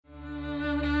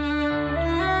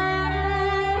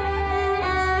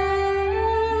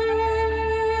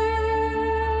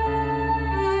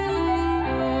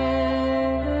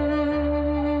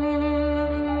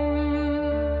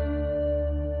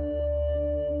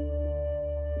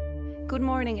Good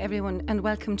morning, everyone, and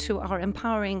welcome to our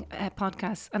empowering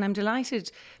podcast. And I'm delighted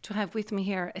to have with me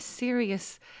here a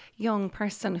serious young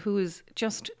person who's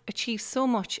just achieved so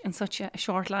much in such a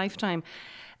short lifetime.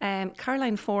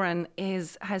 Caroline Foran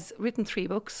has written 3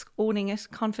 books: Owning It,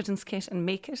 Confidence Kit and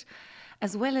Make It,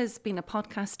 as well as being a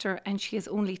podcaster, and she has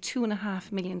only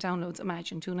 2.5 million downloads.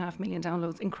 Imagine 2.5 million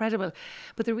downloads, incredible.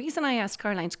 But the reason I asked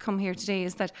Caroline to come here today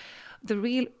is that the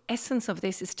real essence of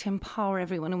this is to empower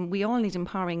everyone, and we all need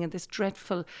empowering in this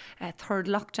dreadful third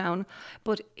lockdown.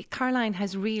 But Caroline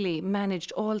has really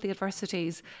managed all the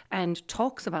adversities and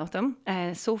talks about them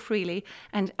so freely,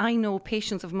 and I know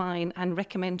patients of mine and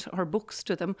recommend her books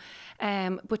to them.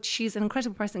 But she's an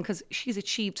incredible person because she's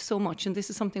achieved so much, and this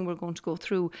is something we're going to go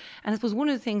through. And I suppose one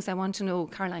of the things I want to know,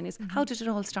 Caroline, is how did it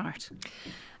all start?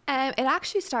 It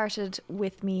actually started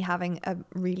with me having a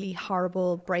really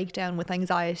horrible breakdown with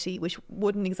anxiety, which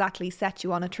wouldn't exactly set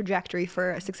you on a trajectory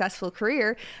for a successful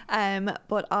career.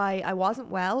 But I wasn't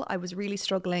well. I was really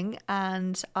struggling,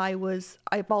 and I've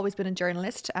always been a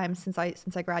journalist since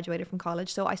I graduated from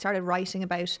college. So I started writing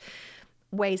about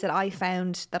ways that I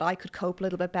found that I could cope a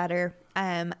little bit better.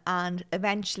 And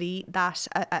eventually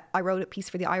I wrote a piece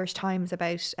for the Irish Times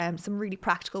about some really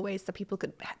practical ways that people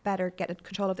could better get in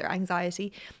control of their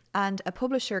anxiety. And a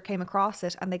publisher came across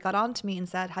it and they got on to me and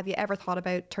said, have you ever thought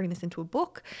about turning this into a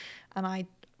book? And I,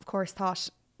 of course, thought,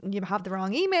 you have the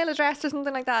wrong email address or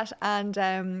something like that, and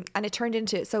it turned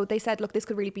into, so they said, look, this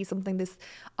could really be something.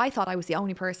 I thought I was the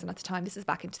only person at the time. This is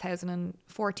back in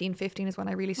 2014-15 is when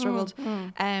I really struggled.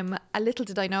 A little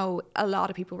did I know, a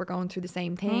lot of people were going through the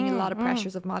same thing, a lot of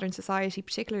pressures of modern society,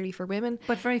 particularly for women,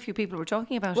 but very few people were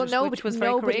talking about it, which was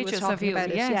very nobody courageous was talking of you. about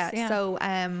it. Yes. So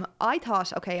I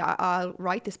thought, okay, I'll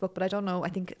write this book, but I don't know, I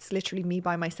think it's literally me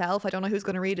by myself. I don't know who's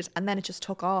going to read it. And then it just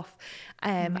took off,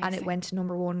 and it went to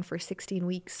number 1 for 16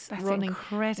 weeks. That's running.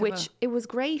 Incredible. Which it was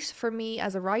great for me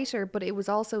as a writer, but it was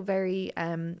also very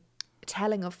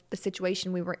telling of the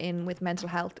situation we were in with mental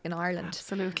health in Ireland.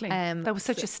 Absolutely. There was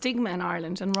such a stigma in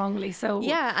Ireland, and wrongly so.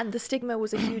 Yeah, and the stigma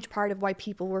was a huge part of why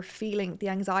people were feeling the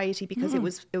anxiety, because it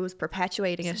was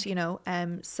perpetuating it, you know.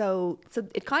 So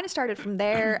it kind of started from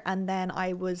there, and then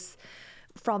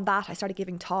from that, I started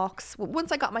giving talks.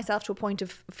 Once I got myself to a point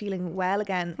of feeling well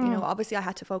again, you know, obviously I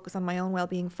had to focus on my own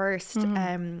well-being first,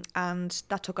 and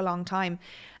that took a long time.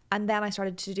 And then I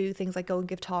started to do things like go and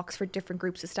give talks for different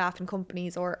groups of staff and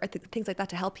companies, or things like that,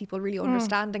 to help people really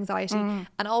understand anxiety,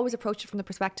 and always approach it from the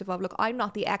perspective of, look, I'm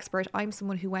not the expert. I'm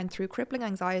someone who went through crippling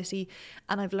anxiety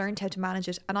and I've learned how to manage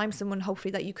it. And I'm someone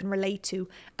hopefully that you can relate to,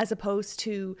 as opposed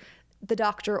to the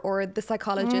doctor or the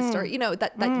psychologist, or, you know,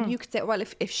 that you could say, well,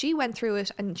 if she went through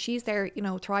it and she's there, you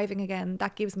know, thriving again,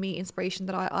 that gives me inspiration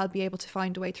that I'll be able to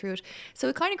find a way through it. So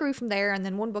it kind of grew from there, and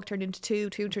then 1 book turned into 2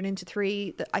 turned into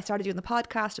 3. I started doing the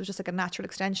podcast. It was just like a natural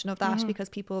extension of that, because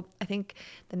people, I think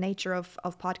the nature of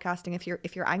podcasting,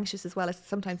 if you're anxious as well,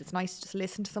 sometimes it's nice to just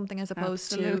listen to something as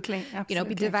opposed to, you know,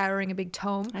 be devouring a big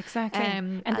tome. Exactly.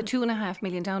 And the 2.5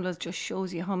 million downloads just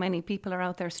shows you how many people are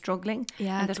out there struggling,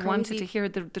 and that wanted to hear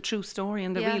the true story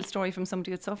and the real story from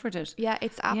somebody who suffered it. Yeah,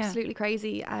 it's absolutely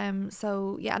crazy.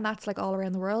 So yeah, and that's like all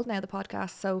around the world now, the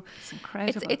podcast. So it's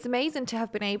incredible. It's amazing to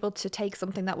have been able to take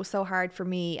something that was so hard for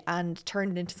me and turn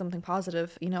it into something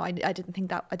positive. You know, I didn't think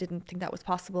that was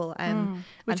possible.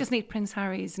 We just need Prince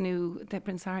Harry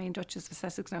and Duchess of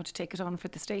Sussex now to take it on for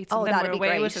the States. Oh, and then that'd we're be away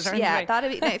great. With it, yeah, that'd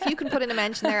be. Now, if you can put in a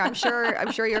mention there, I'm sure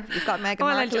you've got Meghan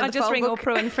Markle. I'll just ring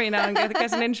Oprah and Free now and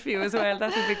get an interview as well.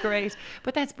 That would be great.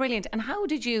 But that's brilliant. And how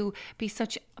did you be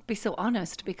so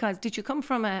honest? Because did you come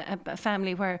from a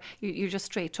family where you're just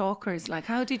straight talkers? Like,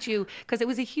 how did you, because it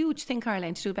was a huge thing,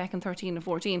 Caroline, to do back in 13 and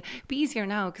 14. It'd be easier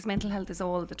now because mental health is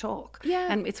all the talk,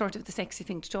 and it's sort of the sexy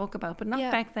thing to talk about, but not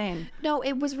back then. No,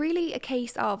 it was really a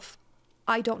case of,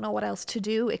 I don't know what else to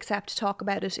do except talk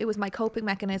about it. It was my coping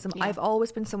mechanism. I've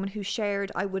always been someone who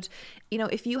shared. I would, you know,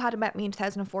 if you had met me in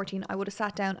 2014, I would have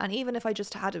sat down, and even if I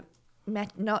just had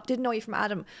didn't know you from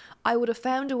Adam, I would have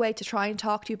found a way to try and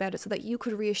talk to you about it so that you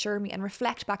could reassure me and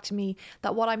reflect back to me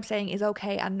that what I'm saying is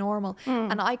okay and normal.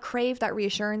 And I craved that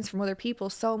reassurance from other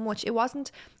people so much. It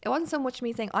wasn't so much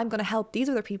me saying I'm going to help these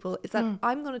other people, it's that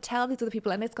I'm going to tell these other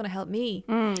people and it's going to help me.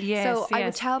 I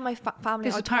would tell my family.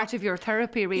 This is part of your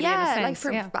therapy, really, in a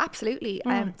sense. Absolutely.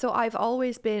 So I've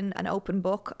always been an open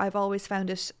book. I've always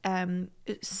found it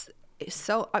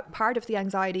so part of the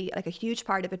anxiety, like a huge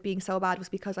part of it being so bad, was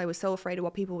because I was so afraid of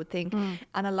what people would think,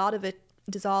 and a lot of it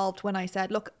dissolved when I said,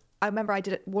 look, I remember I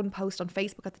did one post on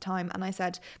Facebook at the time, and I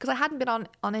said, because I hadn't been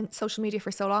on social media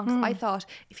for so long, so I thought,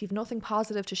 if you've nothing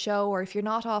positive to show, or if you're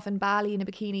not off in Bali in a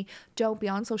bikini, don't be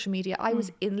on social media. I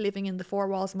was living in the 4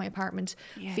 walls of my apartment,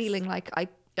 feeling like I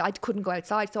I couldn't go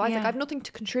outside. So I was like, I have nothing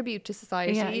to contribute to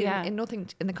society, in nothing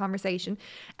in the conversation.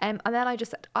 And then I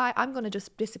just said, I'm going to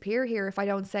just disappear here if I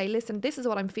don't say, listen, this is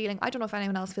what I'm feeling. I don't know if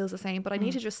anyone else feels the same, but I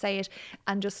need to just say it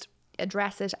and just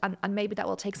address it, and maybe that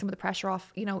will take some of the pressure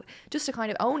off, you know, just to kind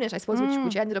of own it, I suppose,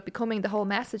 which ended up becoming the whole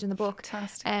message in the book.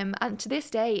 Fantastic. And to this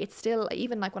day, it's still,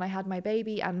 even like when I had my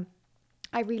baby, and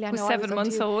I really, I know, was 7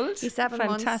 months old. He's 7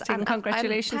 months. Fantastic. And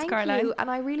congratulations, thank Caroline. you.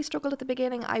 And I really struggled at the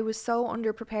beginning. I was so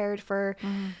underprepared for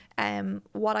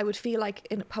what I would feel like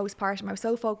in postpartum. I was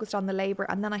so focused on the labour,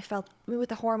 and then I felt with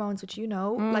the hormones, which, you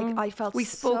know, like I felt we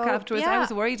spoke afterwards. I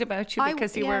was worried about you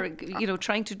because you were, you know,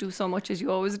 trying to do so much as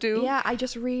you always do. Yeah, I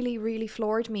just really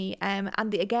floored me. And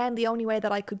again, the only way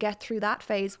that I could get through that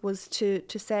phase was to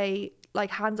say, like,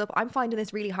 hands up, I'm finding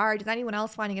this really hard. Is anyone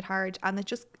else finding it hard? And it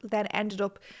just then ended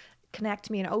up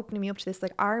connecting me and opening me up to this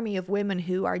like army of women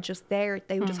who are just there.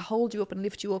 They would just hold you up and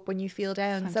lift you up when you feel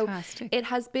down. Fantastic. So it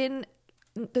has been,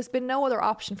 there's been no other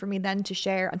option for me than to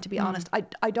share. And to be honest,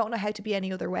 I don't know how to be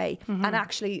any other way. And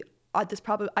actually,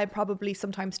 I'm probably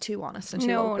sometimes too honest and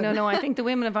too open. No. I think the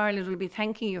women of Ireland will be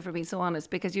thanking you for being so honest,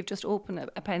 because you've just opened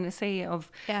a panacea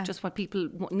of just what people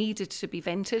needed to be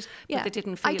vented, but they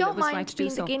didn't feel it was right to do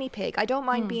so. I don't mind being the guinea pig. I don't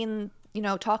mind being, you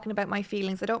know, talking about my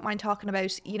feelings. I don't mind talking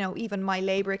about, you know, even my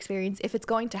labour experience, if it's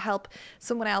going to help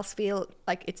someone else feel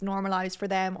like it's normalised for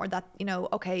them, or that, you know,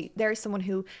 okay, there's someone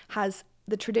who has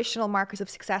the traditional markers of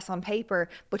success on paper,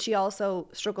 but she also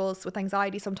struggles with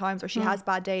anxiety sometimes, or she has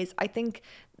bad days. I think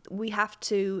we have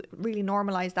to really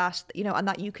normalize that, you know, and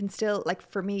that you can still, like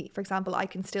for me, for example, I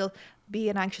can still be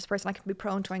an anxious person. I can be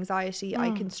prone to anxiety.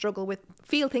 I can struggle with,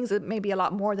 feel things that maybe a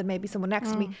lot more than maybe someone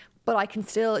next to me, but I can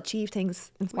still achieve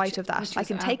things in spite of that. I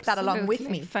can take that along with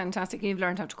me. Fantastic. You've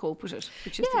learned how to cope with it,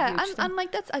 which is and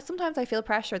like that's, sometimes I feel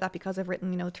pressure that because I've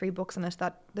written, you know, 3 books on it,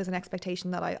 that there's an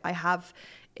expectation that I have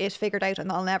it figured out and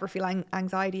I'll never feel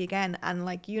anxiety again. And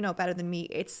like, you know better than me,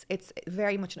 it's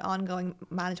very much an ongoing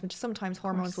management. Sometimes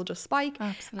hormones will just spike.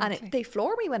 Absolutely. And they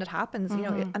floor me when it happens, you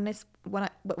know. And this,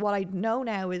 but what I know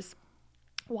now is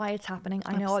why it's happening.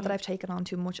 I know that I've taken on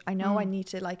too much. I know I need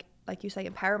to, like you say,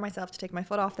 empower myself to take my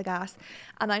foot off the gas,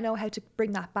 and I know how to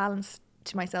bring that balance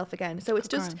to myself again. So it's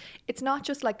just, it's not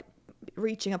just like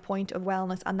reaching a point of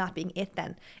wellness and that being it.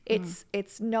 Then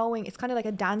it's knowing, it's kind of like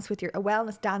a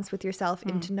wellness dance with yourself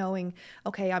into knowing,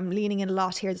 okay, I'm leaning in a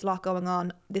lot here, there's a lot going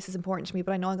on, this is important to me,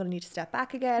 but I know I'm going to need to step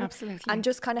back again. Absolutely. And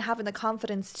just kind of having the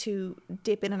confidence to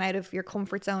dip in and out of your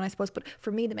comfort zone, I suppose. But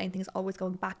for me, the main thing is always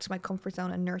going back to my comfort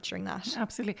zone and nurturing that.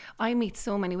 Absolutely. I meet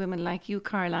so many women like you,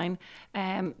 Caroline,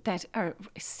 that are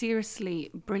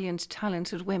seriously brilliant,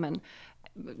 talented women,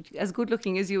 as good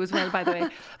looking as you as well, by the way,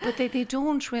 but they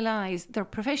don't realise their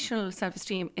professional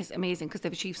self-esteem is amazing because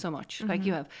they've achieved so much, like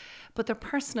you have, but their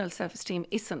personal self-esteem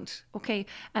isn't, okay?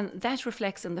 And that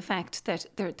reflects in the fact that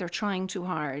they're trying too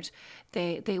hard,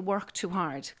 they work too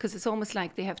hard, because it's almost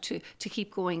like they have to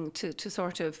keep going to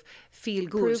sort of feel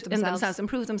good in themselves,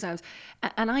 improve themselves.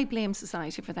 And I blame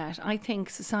society for that. I think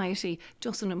society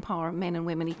doesn't empower men and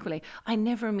women equally. I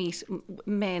never meet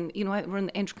men, you know, I run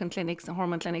endocrine clinics and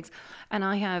hormone clinics, and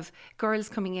I have girls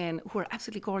coming in who are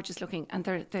absolutely gorgeous looking and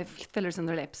they've fillers in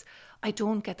their lips. I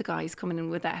don't get the guys coming in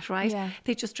with that, right? Yeah.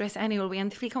 They just dress any old way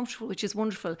and they feel comfortable, which is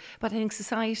wonderful. But I think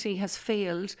society has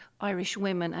failed Irish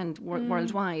women and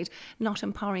worldwide, not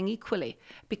empowering equally.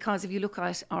 Because if you look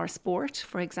at our sport,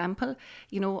 for example,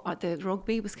 you know, the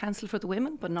rugby was cancelled for the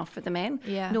women, but not for the men.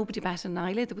 Yeah. Nobody batted an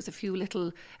eyelid. There was a few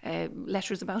little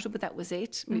letters about it, but that was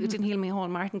it. It didn't hear me Hall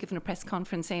Martin giving a press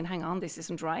conference saying, hang on, this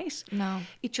isn't right. No.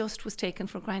 It just was taken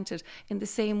for granted. In the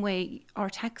same way, our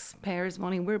taxpayers'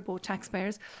 money, we're both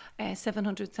taxpayers,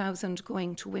 700,000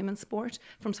 going to women's sport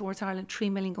from Sports Ireland, 3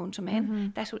 million going to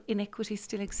men. That inequity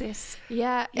still exists.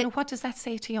 Yeah. You know, what does that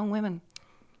say to young women?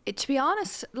 To be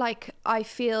honest, like, I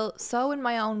feel so in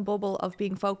my own bubble of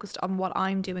being focused on what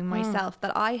I'm doing myself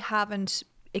that I haven't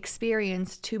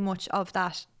experienced too much of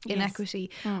that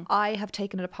inequity. I have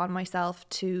taken it upon myself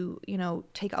to, you know,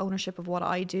 take ownership of what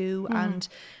I do and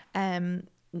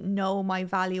know my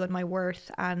value and my worth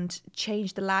and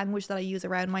change the language that I use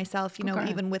around myself, you know,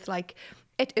 even with like,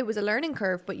 it was a learning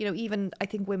curve, but, you know, even I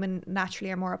think women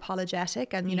naturally are more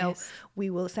apologetic and, you know, we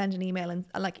will send an email and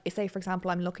like, say, for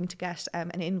example, I'm looking to get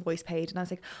an invoice paid and I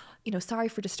was like, you know, sorry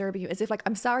for disturbing you, as if like,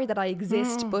 I'm sorry that I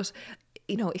exist, but,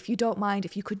 you know, if you don't mind,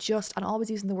 if you could just, and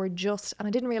always using the word just, and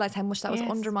I didn't realise how much that was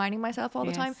undermining myself all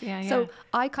the time. So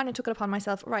I kind of took it upon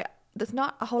myself, right, there's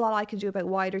not a whole lot I can do about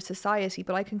wider society,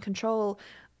 but I can control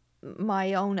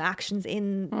my own actions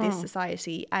in this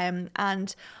society.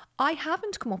 And I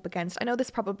haven't come up against, I know this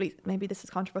probably, maybe this is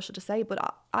controversial to say,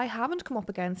 but I haven't come up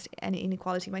against any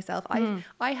inequality myself.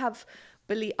 I have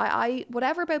believe, I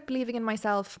whatever about believing in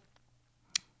myself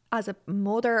as a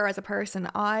mother or as a person,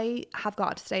 I have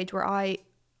got to a stage where I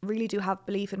really do have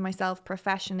belief in myself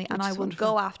professionally, and I will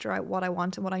go after what I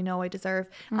want and what I know I deserve,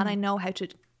 and I know how to,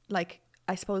 like,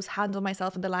 I suppose, handle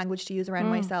myself and the language to use around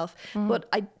myself. But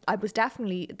I was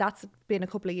definitely, that's been a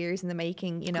couple of years in the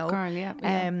making, you know. Good girl,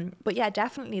 yeah. But yeah,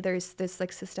 definitely there's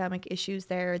like systemic issues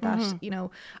there that, you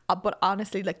know, but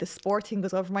honestly, like the sport thing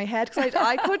goes over my head because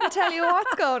I couldn't tell you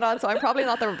what's going on. So I'm probably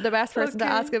not the best person to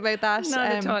ask about that.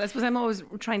 Not at all. I suppose I'm always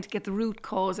trying to get the root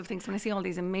cause of things when I see all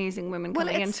these amazing women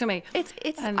coming into me.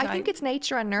 I think it's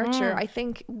nature and nurture. I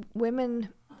think women...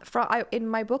 in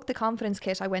my book, The Confidence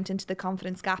Kit, I went into the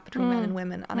confidence gap between men and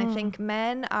women, and I think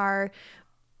men are,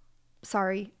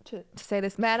 sorry to say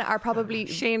this, men are probably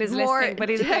Shane is listening, but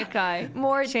he's a great guy.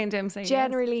 More Shane Dempsey,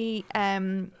 generally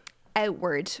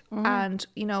outward, and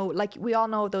you know, like we all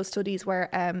know those studies where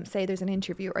say there's an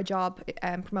interview or a job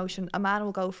promotion, a man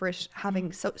will go for it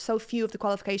having so few of the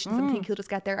qualifications and think he'll just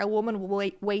get there. A woman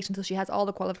will wait until she has all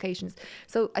the qualifications.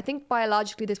 So I think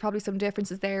biologically there's probably some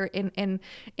differences there in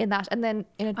that. And then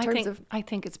I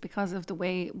think it's because of the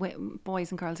way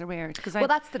boys and girls are reared. That's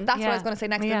what I was going to say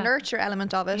next, the nurture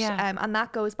element of it, and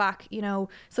that goes back, you know,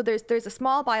 so there's a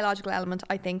small biological element,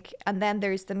 I think, and then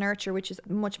there's the nurture, which is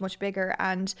much bigger,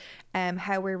 and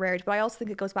how we're reared. But I also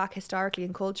think it goes back historically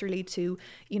and culturally to,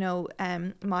 you know,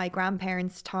 my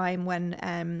grandparents' time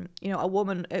when you know, a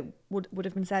woman would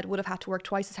have been said would have had to work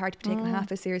twice as hard to be taken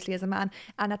half as seriously as a man.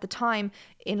 And at the time,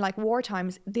 in like war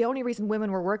times, the only reason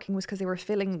women were working was because they were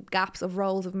filling gaps of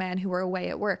roles of men who were away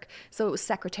at work. So it was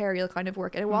secretarial kind of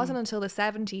work. And it wasn't until the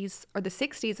 70s or the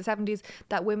 60s, the 70s,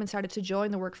 that women started to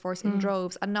join the workforce in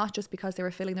droves, and not just because they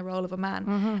were filling the role of a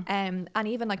man. And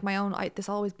even like my own, this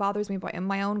always bothers me, but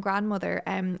my own grandmother,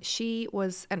 she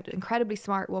was an incredibly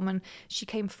smart woman. She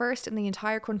came first in the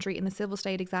entire country in the civil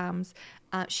state exams.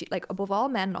 She, like, above all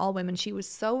men and all women, she was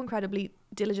so incredibly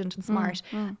diligent and smart.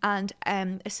 And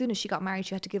as soon as she got married,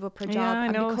 she had to give up her job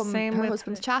and become her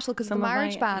husband's chattel because of the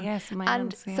marriage ban. Yes,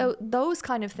 so those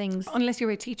kind of things, unless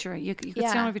you're a teacher, you could still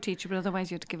have a teacher, but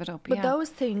otherwise you have to give it up. But those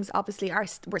things obviously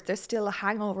there's still a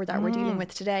hangover that we're dealing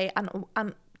with today,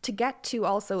 and to get to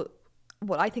also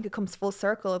what I think it comes full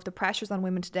circle of the pressures on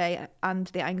women today and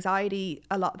the anxiety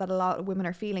that a lot of women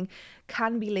are feeling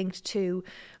can be linked to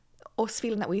us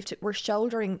feeling that we're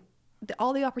shouldering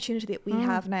all the opportunity that we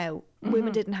have now,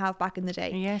 women didn't have back in the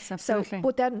day. Yes, absolutely. So,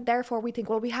 but then therefore we think,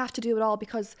 well, we have to do it all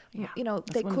because, you know,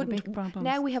 they couldn't.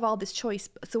 Now we have all this choice,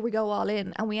 so we go all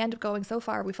in, and we end up going so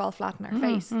far we fall flat in our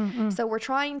face. So we're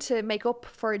trying to make up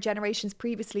for generations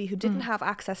previously who didn't have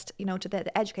access to, you know, to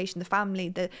the education, the family,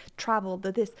 the travel,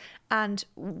 the this, and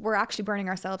we're actually burning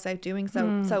ourselves out doing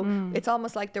so. So it's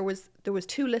almost like there was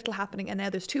too little happening, and now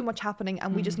there's too much happening,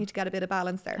 and we just need to get a bit of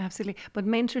balance there. Absolutely. But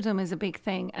mentoredom is a big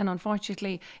thing, and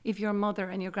unfortunately, if your mother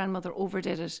and your grandmother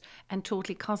overdid it and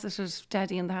totally cosseted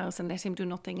daddy in the house and let him do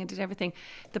nothing and did everything,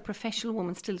 the professional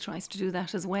woman still tries to do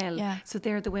that as well. So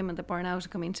they're the women that burn out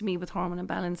and come into me with hormone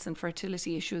imbalance and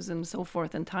fertility issues and so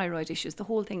forth, and thyroid issues. The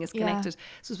whole thing is connected.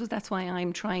 So I suppose that's why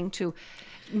I'm trying to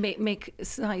make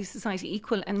society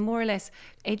equal and more or less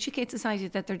educate society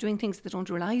that they're doing things they don't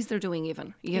realise they're doing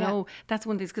even. You know, that's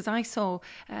one of these, because I saw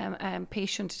a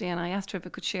patient today, and I asked her if I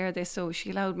could share this, so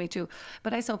she allowed me to,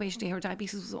 but I saw a patient today, her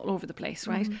diabetes was all over the place,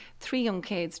 right? 3 young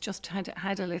kids, just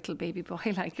had a little baby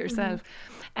boy like yourself,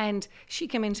 and she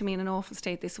came into me in an awful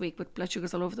state this week with blood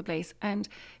sugars all over the place, and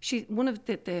one of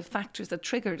the factors that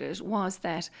triggered it was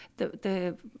that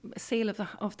the sale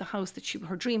of the house that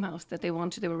her dream house that they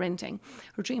were renting,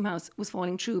 her dream house was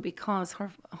falling through because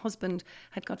her husband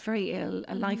had got very ill,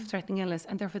 a life-threatening illness,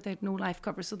 and therefore they had no life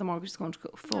cover, so the mortgage is going to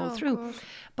fall through. God.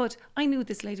 But I knew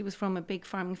this lady was from a big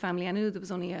farming family. I knew there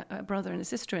was only a brother and a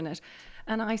sister in it,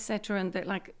 and I said to her, and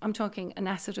like, I'm talking an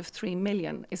asset of 3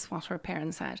 million is what her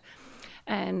parents had.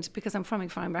 And because I'm from a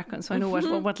farm background, so I know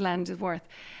what land is worth.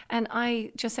 And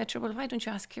I just said to her, well, why don't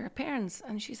you ask your parents?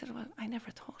 And she said, well, I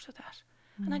never thought of that.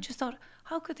 And I just thought,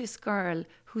 how could this girl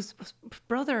whose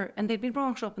brother, and they'd been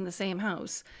brought up in the same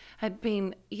house, had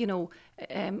been, you know,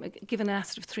 given an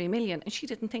asset of 3 million, and she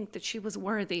didn't think that she was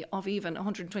worthy of even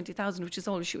 120,000, which is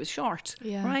all she was short,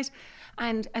 right?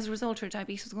 And as a result, her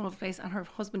diabetes was going over the place, and her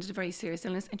husband had a very serious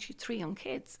illness, and she had 3 young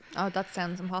kids. Oh, that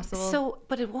sounds impossible. So,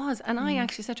 but it was, and I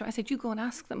actually said to her, I said, you go and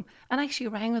ask them. And I actually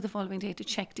rang her the following day to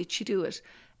check, did she do it?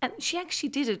 And she actually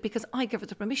did it because I gave her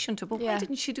the permission to, but why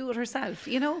didn't she do it herself,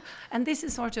 you know? And this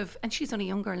is sort of, and she's only a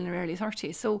young girl in her early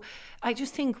 30s. So I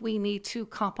just think we need to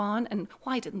cop on. And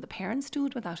why didn't the parents do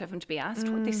it without having to be asked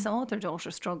what they saw their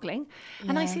daughter struggling?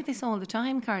 And I see this all the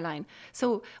time, Caroline.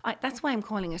 So that's why I'm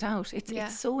calling it out.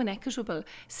 It's so inequitable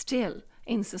still.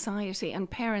 in society, and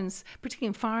parents, particularly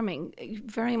in farming,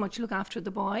 very much look after the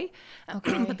boy,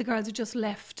 but the girls are just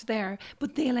left there,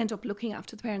 but they'll end up looking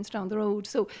after the parents down the road.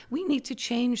 So we need to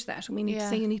change that, and we need to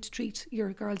say you need to treat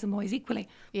your girls and boys equally.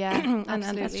 Yeah, and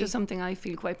that's just something I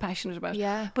feel quite passionate about.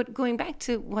 Yeah. But going back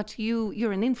to what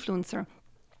you're an influencer,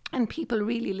 and people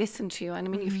really listen to you, and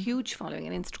I mean, you've huge following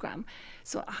on Instagram.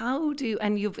 So how do you,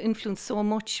 and you've influenced so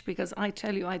much, because I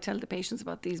tell the patients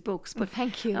about these books. But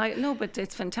thank you. No, but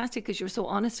it's fantastic because you're so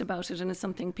honest about it, and it's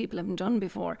something people haven't done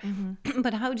before.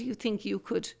 But how do you think you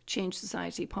could change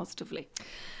society positively?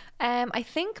 I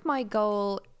think my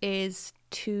goal is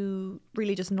to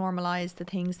really just normalize the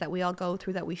things that we all go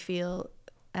through that we feel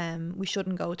we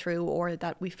shouldn't go through, or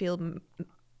that we feel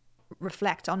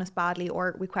reflect on us badly,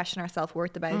 or we question our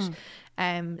self-worth about.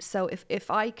 So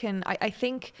if I can, I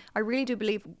think I really do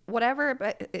believe whatever,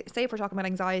 say if we're talking about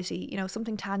anxiety, you know,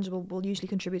 something tangible will usually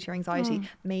contribute to your anxiety.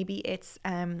 Maybe it's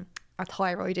a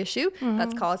thyroid issue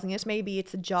that's causing it. Maybe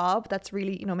it's a job that's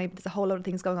really, you know, maybe there's a whole lot of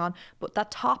things going on. But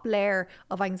that top layer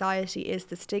of anxiety is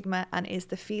the stigma, and is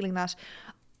the feeling that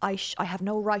I have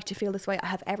no right to feel this way. I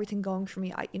have everything going for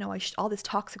me. All this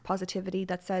toxic positivity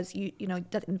that says you know,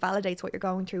 that invalidates what you're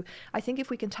going through. I think if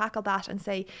we can tackle that and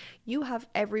say, you have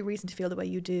every reason to feel the way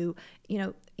you do. You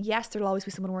know, yes, there'll always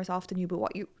be someone worse off than you,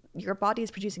 but your body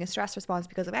is producing a stress response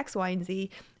because of X, Y, and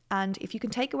Z. And if you can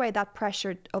take away that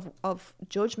pressure of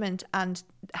judgment and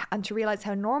to realize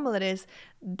how normal it is,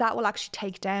 that will actually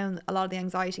take down a lot of the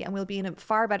anxiety, and we'll be in a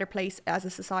far better place as a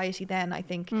society then, I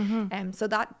think. So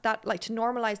that like, to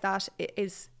normalize that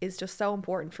is just so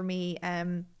important for me.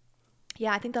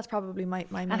 Yeah, I think that's probably my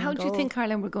main goal. And how do you think,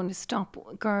 Caroline, we're going to stop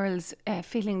girls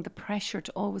feeling the pressure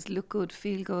to always look good,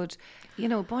 feel good? You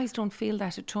know, boys don't feel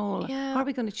that at all. Yeah. How are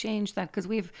we going to change that? Because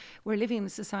we're living in a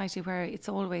society where it's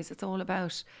all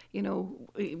about, you know,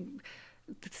 the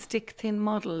stick thin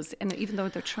models, and even though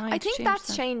they're trying to change that. I think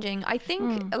that's changing. I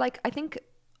think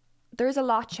there's a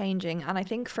lot changing, and I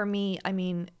think for me, I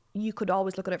mean, you could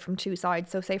always look at it from two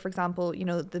sides. So say, for example, you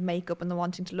know, the makeup and the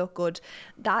wanting to look good,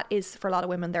 that is for a lot of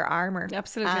women their armour.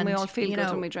 Absolutely. And we all feel good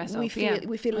when we dress up. We feel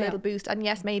a little boost. And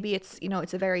yes, maybe it's, you know,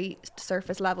 it's a very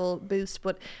surface level boost,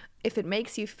 but if it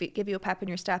makes you give you a pep in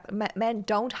your step, men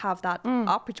don't have that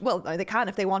opportunity. Well, they can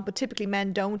if they want, but typically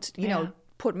men don't, you know,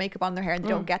 put makeup on their hair, and they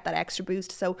don't get that extra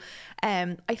boost. So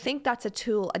I think that's a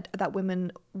tool that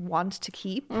women want to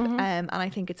keep, and I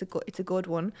think it's a good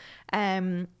one.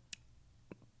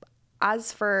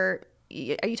 As for,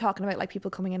 are you talking about like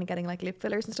people coming in and getting like lip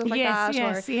fillers and stuff like that?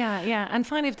 Yes, yeah. And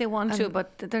fine if they want to,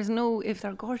 but there's no, if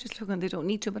they're gorgeous looking, they don't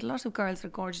need to. But a lot of girls are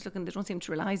gorgeous looking, they don't seem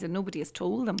to realise it. Nobody has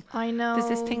told them. I know. There's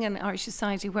this thing in our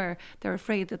society where they're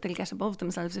afraid that they'll get above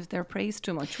themselves if they're praised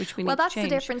too much, which we need to change. Well, that's the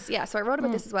difference. Yeah, so I wrote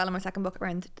about this as well in my second book,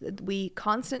 around we're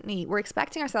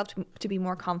expecting ourselves to be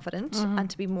more confident and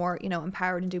to be more, you know,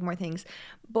 empowered and do more things.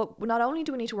 But not only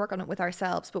do we need to work on it with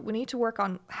ourselves, but we need to work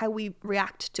on how we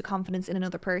react to confidence in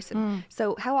another person.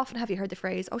 So how often have you heard the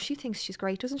phrase, oh, she thinks she's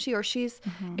great, doesn't she? Or she's,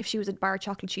 if she was a bar of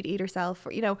chocolate, she'd eat herself.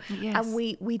 Or, you know, and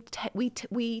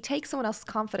we take someone else's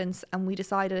confidence and we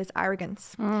decide it is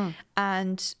arrogance.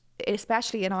 And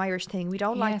especially an Irish thing, we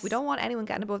don't want anyone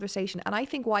getting above their station. And I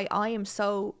think why I am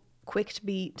so quick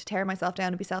to tear myself down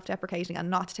and be self-deprecating and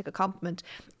not to take a compliment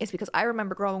is because I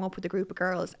remember growing up with a group of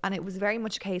girls, and it was very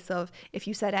much a case of, if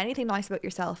you said anything nice about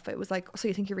yourself, it was like, so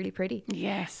you think you're really pretty.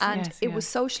 It was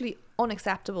socially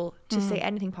unacceptable to say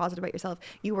anything positive about yourself.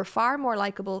 You were far more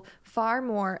likable, far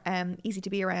more easy to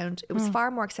be around. It was far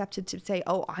more accepted to say,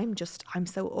 oh, I'm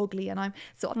so ugly, and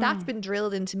that's been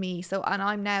drilled into me. So, and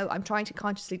I'm trying to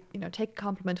consciously, you know, take a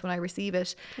compliment when I receive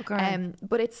it.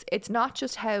 But it's not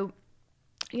just how,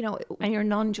 you know, and you're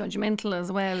non-judgmental as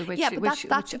well, but that's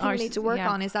the thing we need to work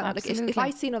on, is that like, if I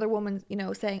see another woman, you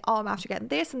know, saying, oh, I'm after getting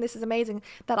this and this is amazing,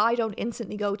 that I don't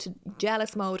instantly go to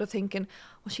jealous mode of thinking,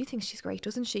 well, she thinks she's great,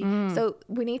 doesn't she? So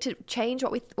we need to change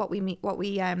what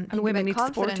we and women need to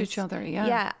support each other,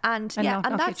 and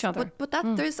that's each other.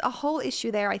 But there's a whole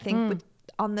issue there, I think, with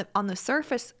on the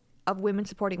surface of women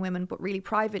supporting women, but really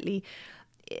privately,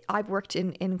 I've worked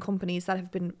in companies that have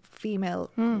been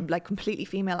female, like completely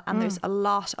female, and there's a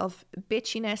lot of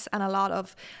bitchiness and a lot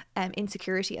of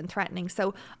insecurity and threatening.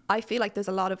 So I feel like there's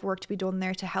a lot of work to be done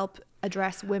there to help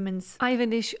address women's... I have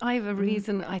an issue. I have a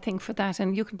reason, I think, for that,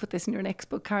 and you can put this in your next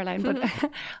book, Caroline.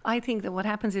 But I think that what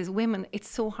happens is women. It's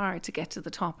so hard to get to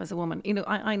the top as a woman. You know,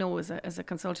 I know as a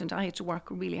consultant, I had to work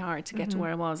really hard to get to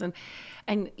where I was,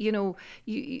 and you know,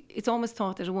 it's almost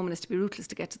thought that a woman is to be ruthless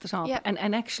to get to the top,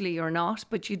 and actually you're not.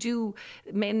 But you do.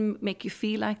 Men make you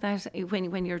feel like that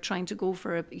when you're trying to go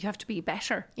for you have to be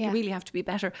better. You really have to be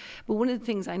better. But one of the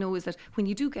things I know is that when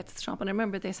you do get to the top, and I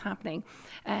remember this happening,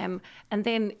 and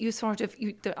then you sort of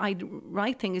the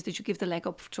right thing is that you give the leg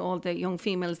up to all the young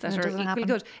females that are equally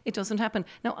good. It doesn't happen.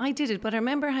 Now I did it, but I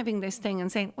remember having this thing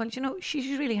and saying, well, you know, she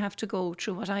should really have to go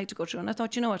through what I had to go through, and I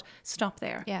thought, you know what, stop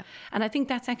there. Yeah. And I think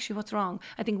that's actually what's wrong.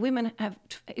 I think women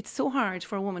it's so hard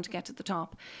for a woman to get to the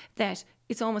top that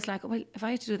it's almost like, well, if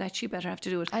I had to do that, she better have to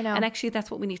do it. I know. And actually, that's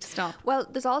what we need to stop. Well,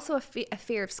 there's also a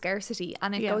fear of scarcity.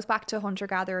 And it goes back to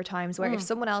hunter-gatherer times where if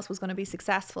someone else was going to be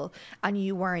successful and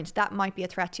you weren't, that might be a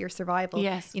threat to your survival.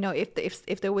 Yes. You know,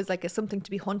 if there was like something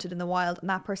to be hunted in the wild and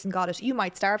that person got it, you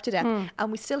might starve to death. And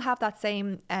we still have that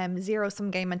same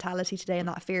zero-sum game mentality today and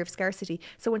that fear of scarcity.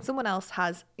 So when someone else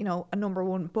has, you know, a number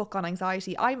one book on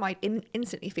anxiety, I might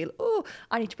instantly feel, oh,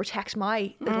 I need to protect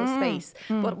my little space.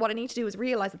 But what I need to do is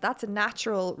realise that that's a natural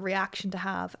reaction to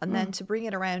have, and then to bring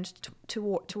it around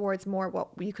towards more what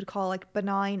you could call like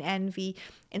benign envy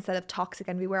instead of toxic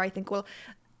envy, where I think, well,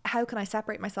 how can I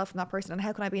separate myself from that person and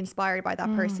how can I be inspired by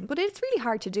that person? But it's really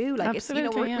hard to do. Like,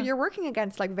 absolutely, it's, you know, you're working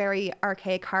against like very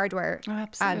archaic hardware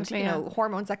and, you know,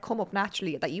 hormones that come up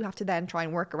naturally that you have to then try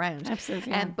and work around.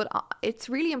 Absolutely. But it's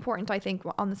really important, I think,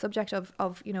 on the subject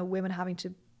of, you know, women having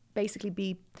to basically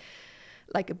be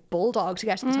like a bulldog to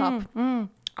get to the top.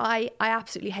 I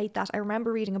absolutely hate that. I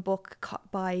remember reading a book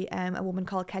by a woman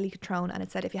called Kelly Catrone, and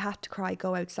it said, if you have to cry,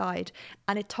 go outside.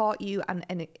 And it taught you and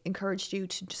it encouraged you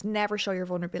to just never show your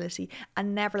vulnerability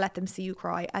and never let them see you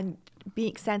cry. And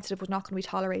being sensitive was not going to be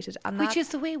tolerated. And which is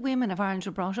the way women of Ireland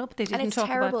were brought up. They didn't talk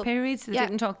about periods. They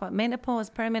didn't talk about menopause,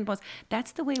 perimenopause.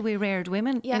 That's the way we reared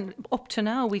women. And up to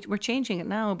now, we're changing it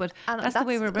now, but that's the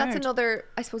way we're reared. That's another,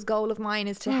 I suppose, goal of mine,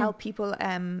 is to help people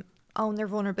own their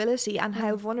vulnerability and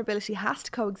how vulnerability has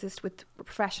to coexist with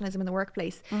professionalism in the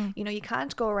workplace. You know, you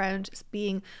can't go around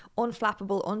being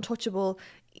unflappable, untouchable,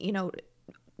 you know,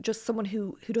 just someone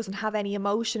who doesn't have any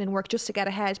emotion in work just to get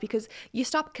ahead, because you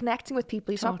stop connecting with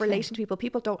people, you stop relating to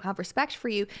people don't have respect for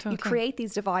you. You create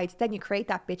these divides, then you create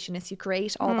that bitchiness, you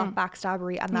create all that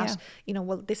backstabbery and that, you know,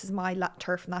 well, this is my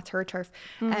turf and that's her turf.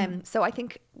 So I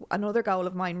think another goal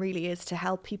of mine really is to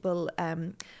help people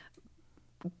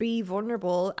be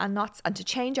vulnerable and to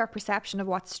change our perception of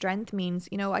what strength means.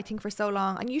 You know, I think for so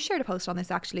long, and you shared a post on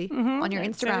this actually on your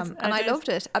Instagram, and I loved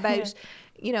it, about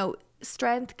you know,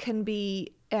 strength can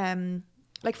be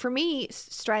like, for me,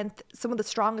 strength, some of the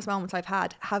strongest moments I've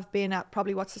had have been at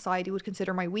probably what society would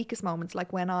consider my weakest moments,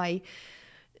 like when I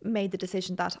made the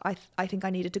decision that I think I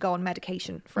needed to go on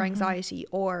medication for anxiety,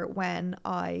 or when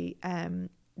I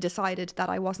decided that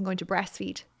I wasn't going to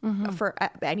breastfeed for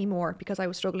anymore because I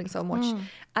was struggling so much,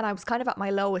 and I was kind of at my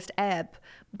lowest ebb.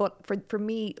 But for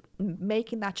me,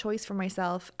 making that choice for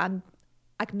myself and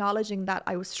acknowledging that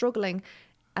I was struggling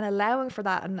and allowing for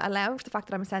that, and allowing for the fact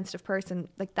that I'm a sensitive person,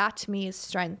 like, that to me is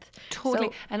strength. Totally.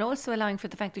 So, and also allowing for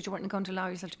the fact that you weren't going to allow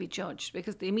yourself to be judged,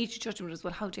 because the immediate judgment was,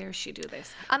 well, how dare she do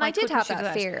this? And why I did have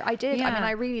that fear. I did. I mean,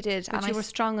 I really did. But you were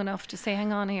strong enough to say,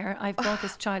 hang on here, I've brought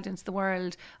this child into the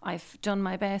world, I've done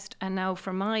my best, and now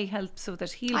for my help, so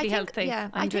that he'll be healthy,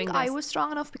 I'm doing this. I was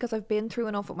strong enough because I've been through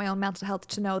enough with my own mental health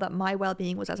to know that my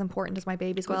well-being was as important as my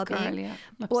baby's well-being.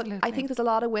 But I think there's a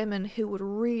lot of women who would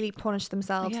really punish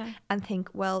themselves and think,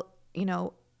 well, you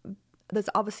know, there's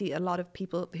obviously a lot of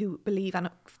people who believe, and,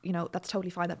 you know, that's totally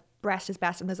fine, that breast is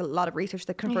best, and there's a lot of research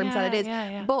that confirms that it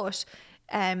is. But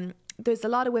there's a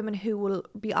lot of women who will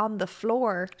be on the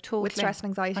floor with stress and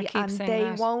anxiety, and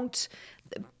they won't,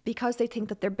 because they think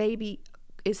that their baby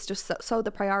is just so the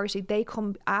priority, they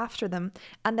come after them,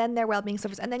 and then their well-being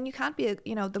suffers, and then you can't be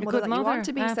the mother that you want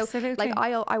to be. Absolutely. So like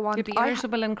I want to be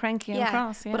irritable and cranky and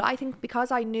cross. But I think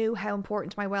because I knew how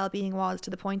important my well-being was,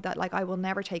 to the point that, like, I will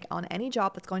never take on any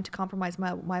job that's going to compromise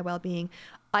my well-being,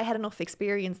 I had enough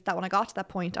experience that when I got to that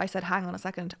point, I said, hang on a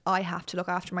second, I have to look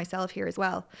after myself here as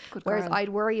well. Whereas I'd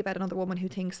worry about another woman who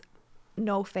thinks,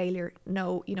 no failure,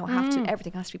 no,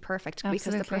 everything has to be perfect.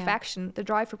 Absolutely, because the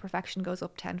drive for perfection goes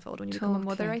up tenfold when you become a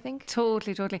mother, I think.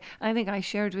 Totally. I think I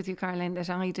shared with you, Caroline, that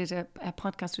I did a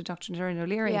podcast with Dr. Darren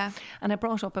O'Leary, and I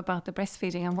brought up about the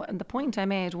breastfeeding, and the point I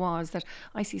made was that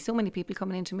I see so many people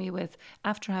coming into me with,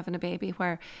 after having a baby,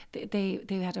 where they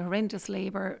had a horrendous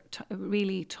labour,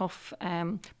 really tough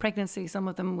pregnancy, some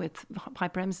of them with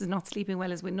hyperemesis, not sleeping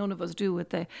well, as none of us do at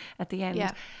the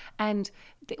end. And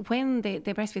when they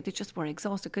breastfeed, they just were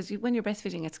exhausted, because when you're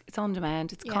breastfeeding, it's on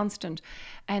demand, it's constant,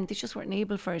 and they just weren't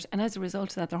able for it. And as a result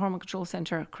of that, their hormone control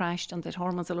centre crashed, and they had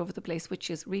hormones all over the place, which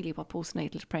is really what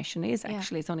postnatal depression is.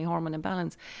 Actually, it's only hormone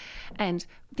imbalance. And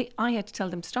I had to tell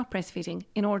them to stop breastfeeding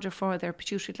in order for their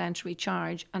pituitary gland to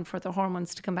recharge and for their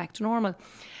hormones to come back to normal.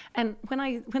 And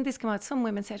when this came out, some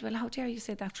women said, well, how dare you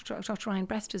say that, Dr. Ryan,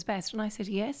 breast is best? And I said,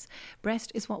 yes,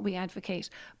 breast is what we advocate,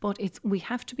 but we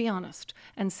have to be honest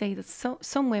and say that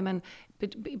some women,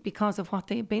 because of what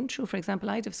they've been through, for example,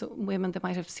 I'd have some women that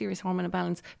might have serious hormone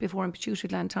imbalance before and pituitary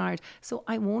gland tired, so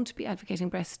I won't be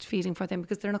advocating breastfeeding for them,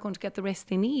 because they're not going to get the rest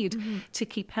they need to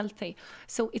keep healthy.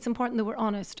 So it's important that we're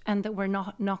honest and that we're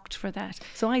not knocked for that.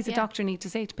 So I, as a doctor, need to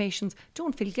say to patients,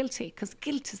 don't feel guilty, because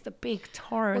guilt is the big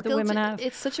terror that women have.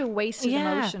 It's such a wasted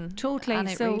emotion. Totally. And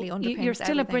it so really underpins you're still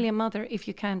everything. a brilliant mother if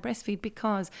you can breastfeed,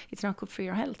 because it's not good for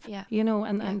your health.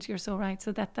 And you're so right.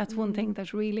 So that's one thing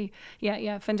that really,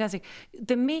 fantastic.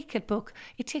 The Make It book,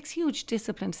 it takes huge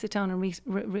discipline to sit down and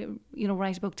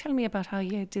write a book. Tell me about how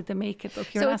you did the Make It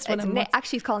book. Your last one.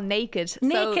 Actually, it's called Naked.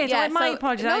 Naked. My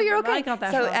apologies. No, you're okay. I got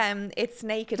that wrong. It's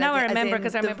Naked. Now I remember,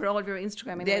 because I remember all of your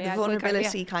Instagram. Anyway. The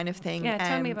vulnerability kind of thing. Yeah,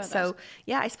 tell me about that. So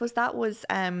I suppose that was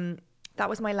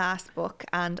my last book,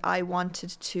 and I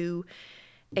wanted to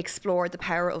explore the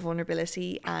power of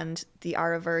vulnerability and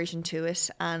our aversion to it,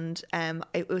 and I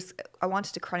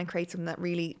wanted to kind of create something that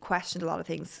really questioned a lot of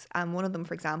things, and one of them,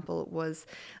 for example, was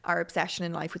our obsession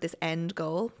in life with this end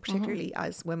goal, particularly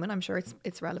as women. I'm sure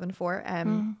it's relevant for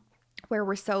where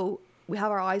we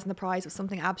have our eyes on the prize of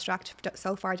something abstract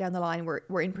so far down the line.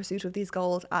 We're in pursuit of these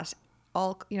goals at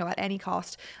all, at any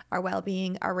cost, our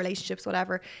well-being, our relationships,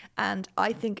 whatever. And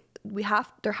I think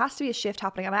there has to be a shift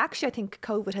happening, and I think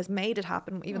COVID has made it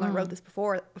happen, even though I wrote this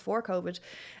before COVID,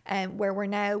 where we're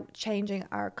now changing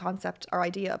our concept, our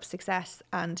idea of success.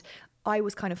 And I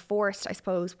was kind of forced, I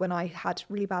suppose, when I had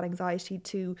really bad anxiety,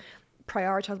 to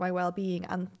prioritize my well-being,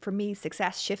 and for me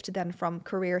success shifted then from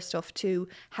career stuff to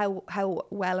how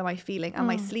well am I feeling, am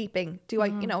I sleeping, do I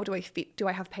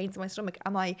have pains in my stomach,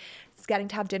 am I getting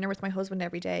to have dinner with my husband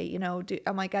every day,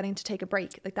 am I getting to take a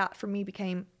break? Like that for me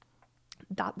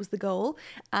that was the goal.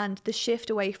 And the shift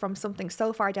away from something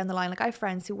so far down the line, like I have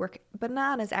friends who work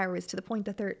bananas hours to the point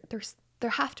that they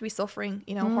have to be suffering,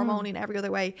 hormonally in every other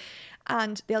way,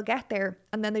 and they'll get there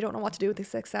and then they don't know what to do with the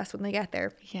success when they get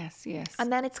there. Yes.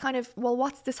 And then it's kind of, well,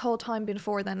 what's this whole time been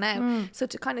for then now? So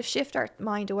to kind of shift our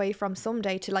mind away from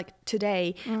someday to like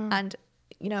today, and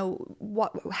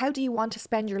how do you want to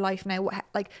spend your life now?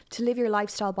 Like to live your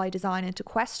lifestyle by design, and to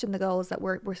question the goals that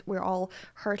we're all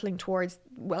hurtling towards.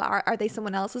 Well, are they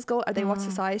someone else's goal? Are they what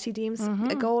society deems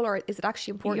a goal, or is it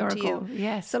actually important to you?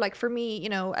 Yes. So like for me,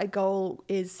 a goal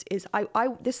is I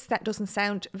this doesn't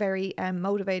sound very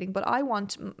motivating, but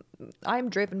I'm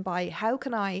driven by how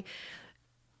can I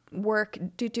work,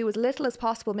 do as little as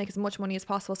possible, make as much money as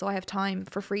possible, so I have time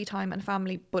for free time and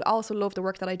family, but also love the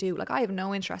work that I do. Like I have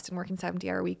no interest in working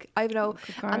 70-hour a week.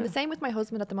 And the same with my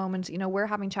husband at the moment. We're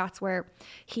having chats where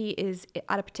he is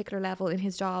at a particular level in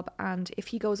his job, and if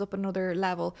he goes up another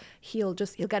level, he'll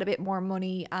get a bit more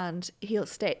money, and he'll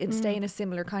stay in a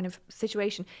similar kind of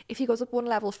situation. If he goes up one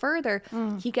level further,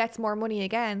 he gets more money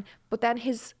again, but then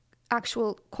his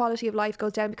actual quality of life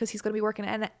goes down, because he's going to be working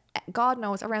God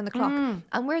knows around the clock.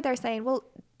 And we're there saying, well,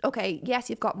 okay, yes,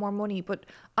 you've got more money, but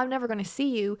I'm never going to see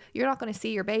you. You're not going to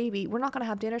see your baby. We're not going to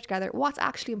have dinner together. What's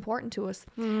actually important to us?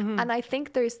 And I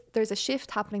think there's a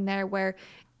shift happening there, where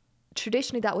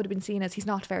traditionally that would have been seen as he's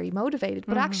not very motivated,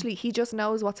 but actually he just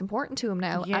knows what's important to him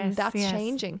now. And that's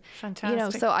changing.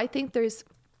 Fantastic. So I think there's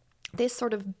this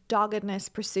sort of dogged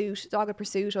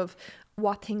pursuit of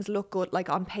what things look good, like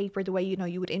on paper, the way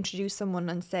you would introduce someone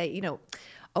and say,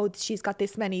 oh, she's got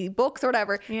this many books or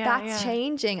whatever. That's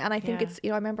changing. And I think it's, I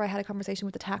remember I had a conversation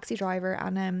with a taxi driver,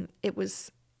 and it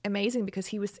was amazing, because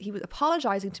he was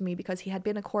apologizing to me because he had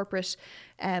been a corporate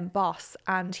boss,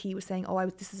 and he was saying,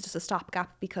 this is just a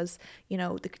stopgap because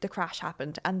the crash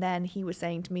happened. And then he was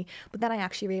saying to me, but then I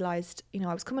actually realized,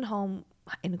 I was coming home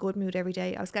in a good mood every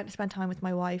day. I was getting to spend time with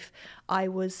my wife. I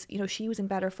was, you know, she was in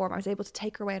better form. I was able to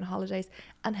take her away on holidays,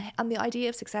 and the idea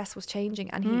of success was changing.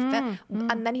 And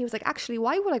and then he was like, actually,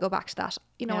 why would I go back to that?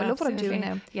 You know, I love what I'm doing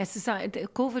now. Yes,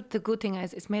 COVID. The good thing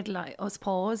is it's made us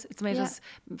pause. It's made us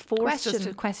forced us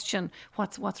to question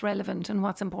what's relevant and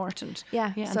what's important.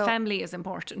 Yeah, and family is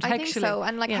important. I think so.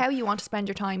 And like how you want to spend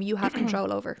your time, you have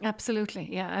control over.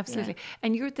 Absolutely, absolutely. Yeah.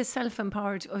 And you're the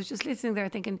self-empowered. I was just listening there,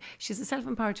 thinking she's a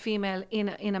self-empowered female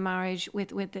in a marriage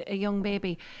with a young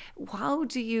baby. How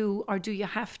do you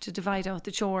have to divide out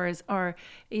the chores, or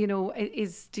you know,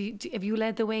 have you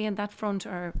led the way in that front,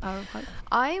 or what?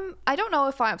 I don't know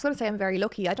if I was going to say I'm very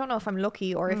lucky. I don't know if I'm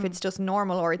lucky or if it's just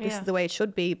normal or this is the way it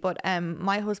should be. But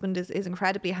my husband is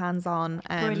incredibly hands-on.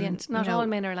 Brilliant. Not all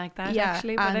men are like that,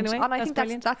 actually. But anyway, and I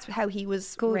think that's how he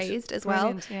was raised as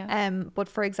well. But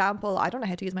for example, I don't know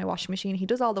how to use my washing machine. He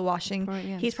does all the washing.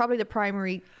 Brilliant. He's probably the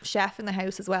primary chef in the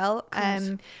house as well.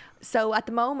 So at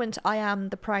the moment, I am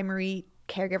the primary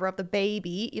caregiver of the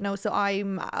baby, you know, so I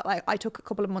took a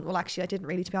couple of months, well actually I didn't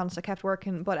really, to be honest, I kept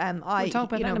working, but we'll talk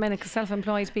about that in a minute, because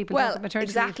self-employed people don't maternity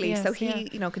exactly leave. Yes, so he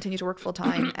you know, continued to work full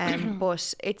time,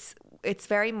 but it's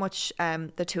very much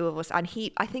the two of us. And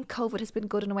I think COVID has been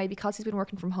good in a way, because he's been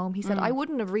working from home. He said, I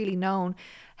wouldn't have really known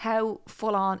how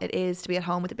full on it is to be at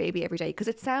home with the baby every day, because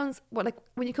it sounds like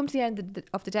when you come to the end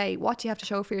of the day, what do you have to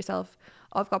show for yourself?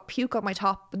 I've got puke on my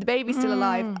top, but the baby's still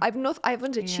alive. I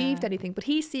haven't achieved anything, but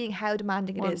he's seeing how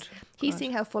demanding it is. He's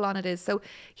seeing how full on it is. So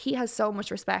he has so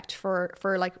much respect for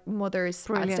like mothers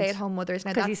and stay-at-home mothers.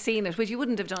 Now, because he's seen it, which you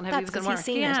wouldn't have done if he was in work. He's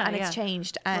seen it, and it's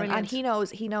changed. And he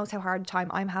knows how hard a time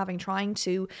I'm having trying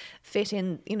to fit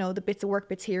in, you know, the bits of work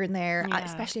bits here and there,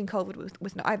 especially in COVID.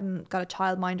 I haven't got a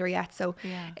childminder yet, so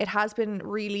it has been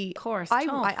really. Of course,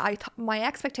 my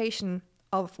expectation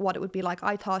of what it would be like,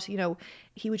 I thought, you know,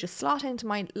 he would just slot into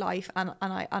my life and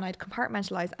I'd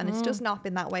compartmentalize, and it's just not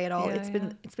been that way at all. It's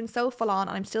been so full on,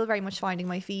 and I'm still very much finding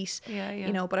my feet.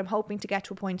 You know, but I'm hoping to get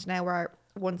to a point now where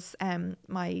once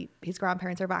his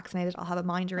grandparents are vaccinated, I'll have a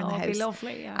minder in the house. It'd be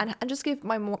lovely, and just give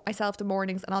myself the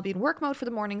mornings, and I'll be in work mode for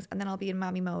the mornings, and then I'll be in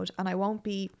mammy mode, and I won't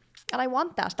be, and I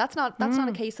want that. That's not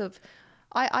a case of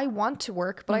I want to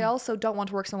work, but I also don't want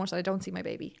to work so much that I don't see my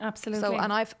baby. Absolutely. So,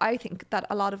 and I think that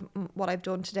a lot of what I've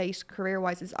done to date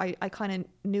career-wise is I kind of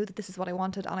knew that this is what I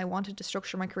wanted, and I wanted to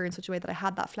structure my career in such a way that I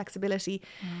had that flexibility.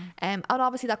 And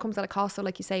obviously that comes at a cost. So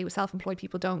like you say, with self-employed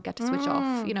people don't get to switch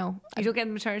off, you know. You don't get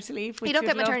maternity leave. You don't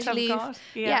get maternity leave.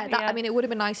 I mean, it would have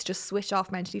been nice to just switch off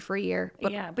mentally for a year.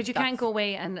 But you can't go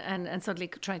away and suddenly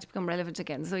try to become relevant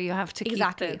again. So you have to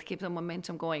keep the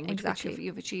momentum going, which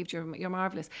you've achieved. You're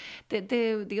marvellous.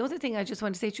 The other thing I just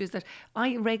want to say to you is that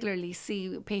I regularly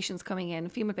see patients coming in,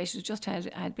 female patients who just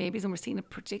had babies, and we're seeing it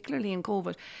particularly in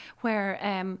COVID, where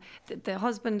the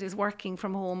husband is working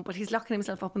from home, but he's locking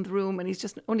himself up in the room, and he's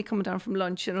just only coming down from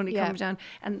lunch and only coming down.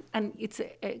 And it's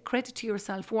a credit to your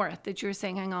self-worth that you're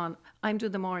saying, hang on, I'm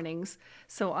doing the mornings,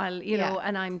 so I'll, you know,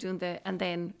 and I'm doing and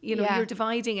then, you know, you're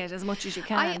dividing it as much as you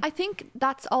can. I think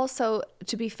that's also,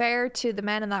 to be fair to the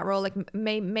men in that role, like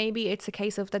maybe it's a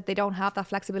case of that they don't have that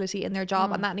flexibility in their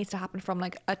job, and that needs to happen from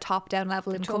like a top-down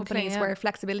level in companies, where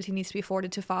flexibility needs to be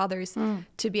afforded to fathers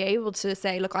to be able to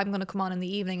say, look, I'm going to come on in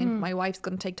the evening and my wife's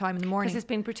going to take time in the morning. Because it's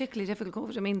been particularly difficult,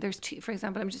 COVID. I mean, there's, for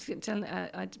example, I'm just telling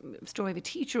a story of a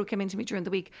teacher who came into me during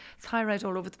the week, thyroid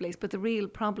all over the place, but the real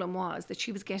problem was that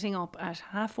she was getting up at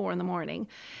 4:30 in the morning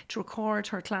to record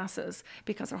her classes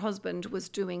because her husband was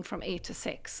doing from 8 to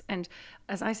 6. And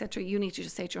as I said to her, you need to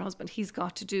just say to your husband, he's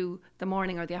got to do the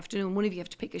morning or the afternoon. One of you have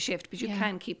to pick a shift, but you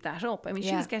can keep that up. I mean, she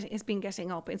has been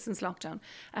getting up since lockdown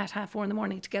at 4:30 in the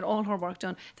morning to get all her work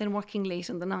done, then working late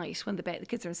in the night when the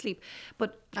kids are asleep.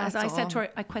 But as I said to her,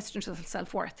 I questioned her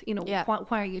self-worth. You know,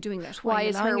 why are you doing that? Why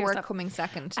is her work coming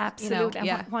second? Absolutely. You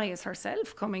know, and why is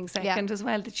herself coming second as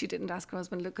well, that she didn't ask her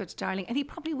husband, look good, darling. And he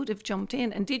probably would have jumped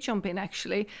in, and did jump in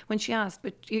actually when she asked,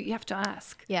 but you have to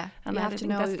ask. And you have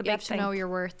to know your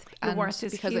worth. Your worth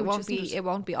is because huge, it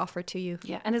won't be offered to you.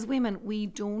 And as women, we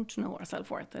don't know our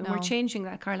self-worth, and we're changing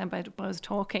that, Caroline, by us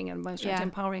talking and by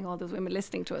empowering all those women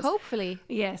listening to us. Hopefully.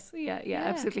 Yes,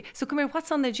 absolutely. So come here,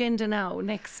 what's on the agenda now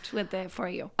next for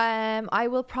you? I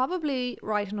will probably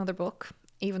write another book,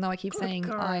 even though I keep saying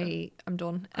girl. I am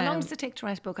done. How long does it take to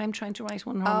write a book? I'm trying to write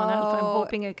one, Hormone Health. I'm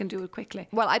hoping I can do it quickly.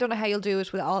 Well, I don't know how you'll do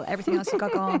it with everything else you've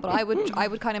got going on, but I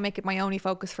would kind of make it my only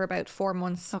focus for about 4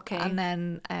 months. Okay. And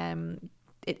then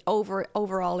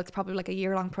overall it's probably like a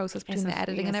year-long process between the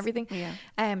editing and everything.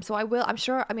 So I'm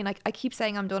sure, I mean, I keep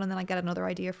saying I'm done, and then I get another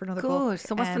idea for another book. Good.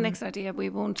 So what's the next idea?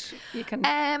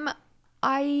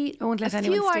 I won't let a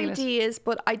anyone few steal ideas,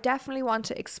 but I definitely want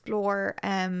to explore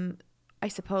I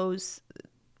suppose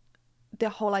the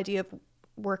whole idea of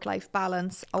work-life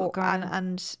balance,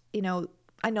 and you know,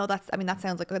 I know that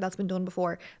sounds like that's been done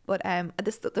before, but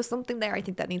there's something there I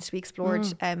think that needs to be explored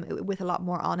with a lot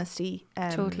more honesty.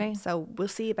 Totally. So we'll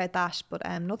see about that, but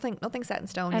nothing set in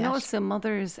stone and yet. Also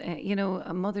mothers,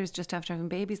 mothers just after having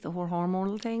babies, the whole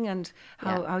hormonal thing, and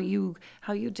how you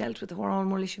dealt with the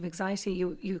hormonal issue of anxiety.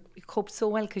 You coped so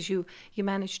well because you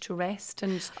managed to rest,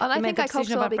 and I think I coped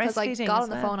so well because I got on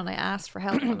the well. phone and I asked for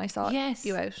help when I saw Yes.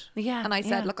 you out. Yeah. And I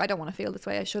said, look, I don't want to feel this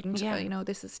way. I shouldn't. Yeah. You know,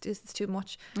 this is too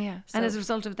much. Yeah. So, and as a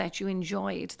result of that, you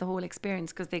enjoyed the whole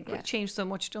experience because they change so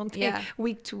much, don't they?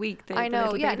 Week to week. I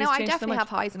know. Yeah. No, I definitely have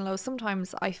highs and lows.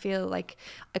 Sometimes I feel like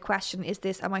a question is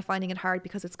this: am I finding it hard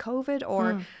because it's COVID,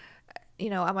 or you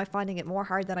know, am I finding it more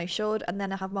hard than I should? And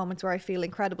then I have moments where I feel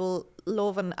incredible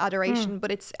love and adoration,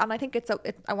 but I think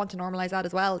I want to normalize that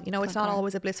as well. You know, it's not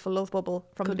always a blissful love bubble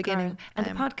from the beginning. And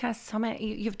the podcasts,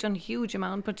 you've done a huge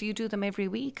amount, but do you do them every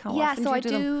week? How often so do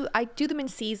you do them? I do them in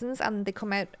seasons, and they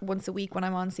come out once a week when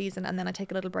I'm on season, and then I take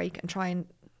a little break and try and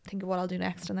think of what I'll do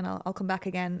next, and then I'll come back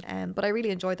again. But I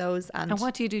really enjoy those. And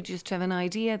what do you do? Just have an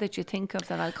idea that you think of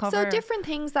that I'll cover? So different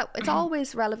things that it's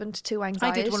always relevant to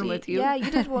anxiety. I did one with you. Yeah, you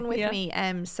did one with me.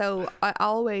 So I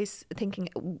always thinking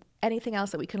anything else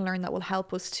that we can learn that will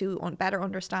help us to better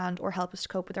understand or help us to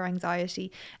cope with our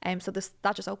anxiety. So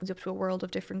that just opens up to a world of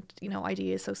different, you know,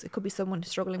 ideas. So it could be someone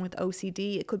struggling with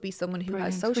OCD. It could be someone who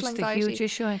has social anxiety. Which is a huge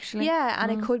issue, actually. Yeah,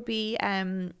 and it could be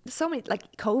so many,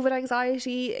 like COVID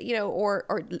anxiety, you know, or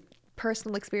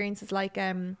personal experiences like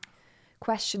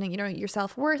questioning, you know, your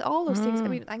self-worth, all those things. I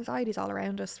mean, anxiety is all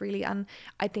around us, really. And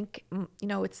I think, you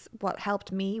know, it's what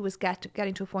helped me was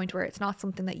getting to a point where it's not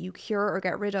something that you cure or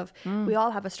get rid of. We all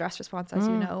have a stress response, as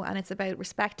you know, and it's about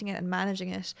respecting it and managing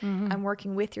it and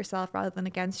working with yourself rather than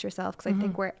against yourself. Because I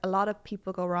think where a lot of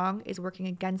people go wrong is working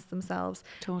against themselves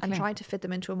and trying to fit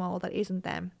them into a mold that isn't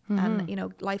them. And, you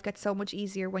know, life gets so much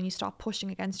easier when you stop pushing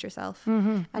against yourself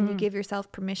and you give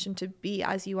yourself permission to be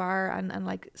as you are and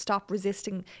like stop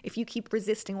resisting. If you keep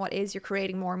resisting what is, you're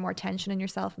creating more and more tension in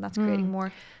yourself, and that's creating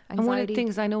more anxiety. And one of the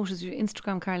things I noticed your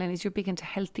Instagram, Caroline, is you're big into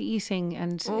healthy eating,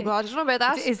 and oh god, I don't know about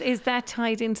that. Is that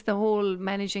tied into the whole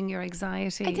managing your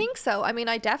anxiety? I think so. I mean,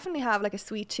 I definitely have like a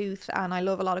sweet tooth, and I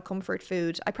love a lot of comfort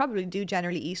food. I probably do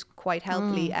generally eat quite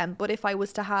healthily, but if I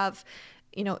was to have,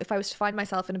 you know, if I was to find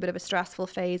myself in a bit of a stressful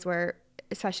phase where,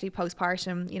 especially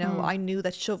postpartum, you know, I knew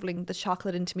that shoveling the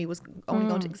chocolate into me was only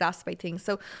going to exacerbate things.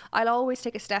 So I'll always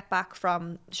take a step back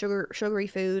from sugary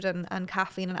food and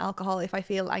caffeine and alcohol if I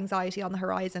feel anxiety on the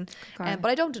horizon. But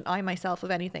I don't deny myself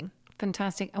of anything.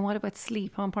 Fantastic. And what about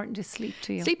sleep? How important is sleep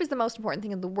to you? Sleep is the most important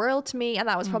thing in the world to me, and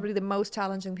that was probably the most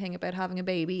challenging thing about having a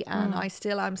baby. And I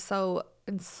still am so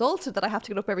insulted that I have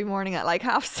to get up every morning at like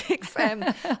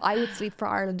 6:30. I would sleep for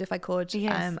Ireland if I could.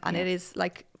 It is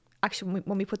like, actually,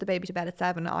 when we put the baby to bed at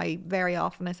 7, I very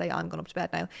often say I'm going up to bed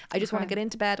now. I just want to get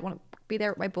into bed. I want to be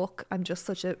there with my book. I'm just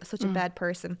such a bed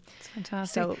person. It's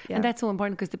fantastic. So, and that's so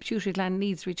important because the pituitary gland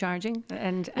needs recharging.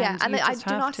 And I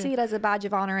do not see it as a badge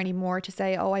of honor anymore to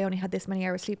say, oh, I only had this many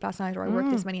hours sleep last night, or I worked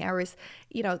this many hours.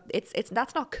 You know, it's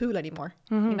that's not cool anymore.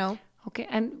 You know. Okay,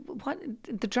 and what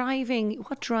drives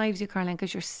you, Caroline?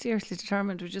 Because you're seriously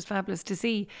determined, which is fabulous to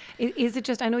see. Is it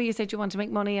just, I know you said you want to make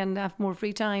money and have more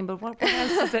free time, but what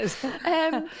else is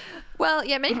it? Well,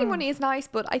 yeah, making money is nice,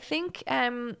 but I think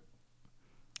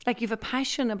like you've a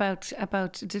passion about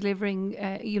delivering,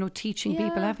 teaching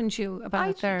people, haven't you,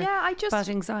 about about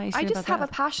anxiety? I just have a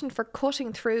passion for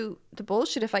cutting through the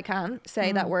bullshit, if I can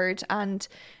say that word, and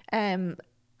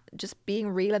just being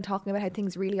real and talking about how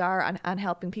things really are, and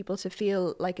helping people to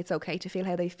feel like it's okay to feel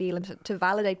how they feel, and to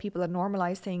validate people and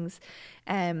normalize things,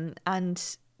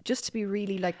 and just to be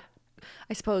really, like,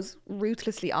 I suppose,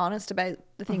 ruthlessly honest about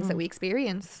the things that we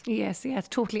experience. Yes, it's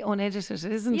totally unedited,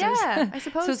 isn't it? Yeah, I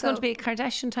suppose so. It's going to be a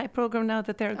Kardashian type program now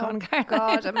that they're gone.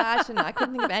 God, imagine! I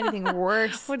couldn't think of anything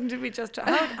worse. Wouldn't it be just?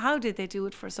 How did they do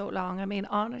it for so long? I mean,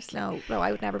 honestly, no, I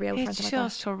would never be able to. It's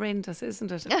just horrendous,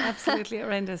 isn't it? Absolutely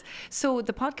horrendous. So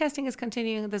the podcasting is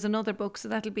continuing. There's another book, so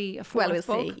that'll be a fourth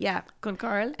book. See. Yeah, good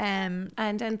girl. And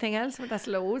anything else? Well, that's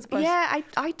loads. But yeah,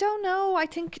 I don't know. I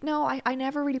think I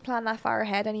never really plan that far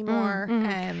ahead anymore.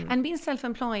 And being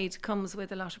self-employed comes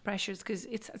with a lot of pressures, because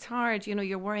it's hard. You know,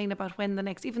 you're worrying about when the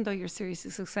next, even though you're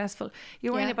seriously successful,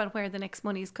 you're worrying about where the next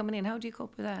money is coming in. How do you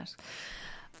cope with that?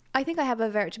 I think I have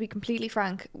to be completely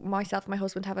frank, myself and my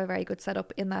husband have a very good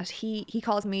setup in that he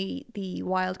calls me the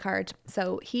wild card.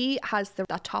 So he has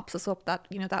that tops us up, that,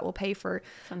 that will pay for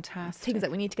Fantastic things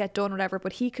that we need to get done, whatever,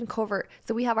 but he can cover.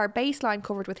 So we have our baseline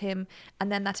covered with him,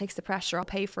 and then that takes the pressure. I'll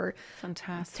pay for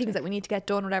things that we need to get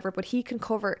done, whatever, but he can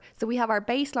cover. So we have our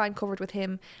baseline covered with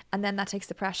him, and then that takes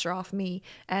the pressure off me.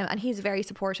 And he's very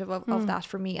supportive of that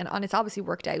for me. And it's obviously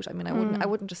worked out. I mean, I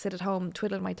wouldn't just sit at home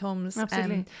twiddling my thumbs.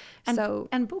 Absolutely.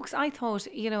 And books, I thought,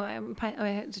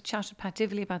 I chatted Pat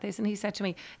Divley about this, and he said to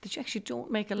me that you actually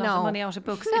don't make a lot of money out of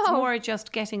books. It's more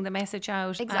just getting the message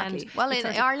out. Exactly. Well,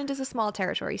 Ireland is a small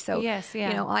territory, so yes,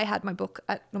 yeah. I had my book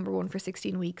at #1 for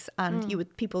 16 weeks, and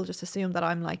people just assume that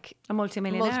I'm like a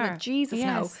multimillionaire. Jesus,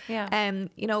 yes, no. Yeah.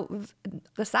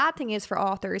 The sad thing is for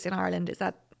authors in Ireland is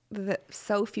that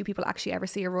so few people actually ever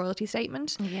see a royalty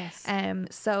statement. Yes.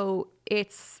 So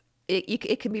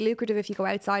it can be lucrative if you go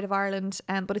outside of Ireland,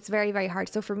 but it's very, very hard.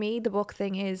 So for me, the book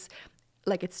thing is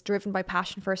like, it's driven by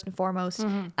passion first and foremost,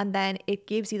 and then it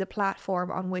gives you the platform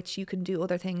on which you can do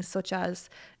other things, such as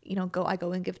I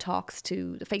go and give talks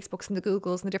to the Facebooks and the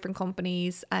Googles and the different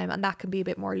companies, and that can be a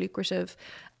bit more lucrative,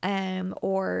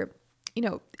 or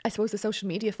I suppose the social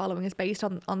media following is based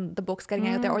on the books getting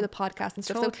out there, or the podcast and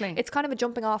stuff. Totally. So it's kind of a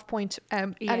jumping off point,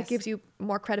 and it gives you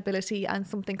more credibility and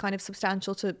something kind of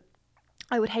substantial to.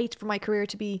 I would hate for my career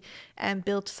to be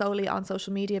built solely on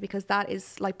social media, because that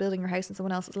is like building your house on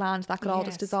someone else's land. That could all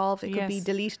just dissolve. It could be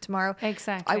deleted tomorrow.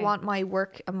 Exactly. I want my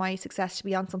work and my success to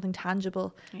be on something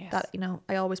tangible, that,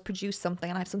 I always produce something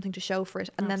and I have something to show for it.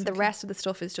 And then the rest of the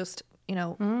stuff is just,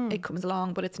 it comes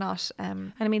along, but it's not.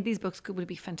 And I mean, these books would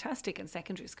be fantastic in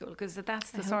secondary school, because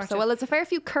that's the sort of. Well, there's a fair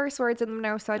few curse words in them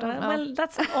now, so I don't know. Well,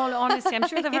 that's all honesty. I'm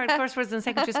sure they've heard curse words in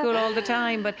secondary school all the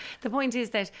time. But the point is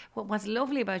that what's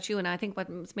lovely about you, and I think what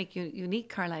makes you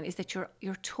unique, Caroline, is that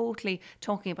you're totally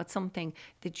talking about something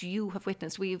that you have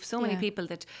witnessed. We have so many people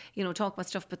that talk about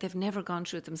stuff, but they've never gone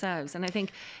through it themselves. And I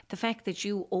think the fact that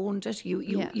you owned it,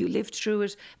 you lived through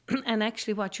it, and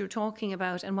actually what you're talking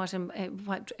about and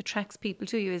what attracts people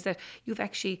to you is that you've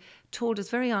actually told us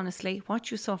very honestly what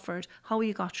you suffered, how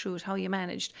you got through it, how you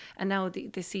managed, and now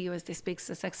they see you as this big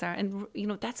success star. And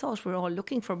that's all we're all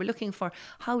looking for. We're looking for,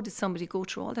 how did somebody go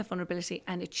through all that vulnerability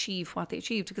and achieve what they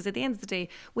achieved? Because at the end of the day,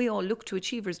 we all look to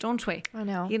achievers, don't we? I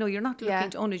know. You're not looking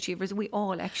to unachievers. We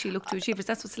all actually look to achievers.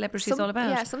 That's what celebrity is all about.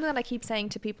 Yeah, something that I keep saying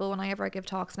to people whenever I give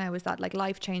talks now is that, like,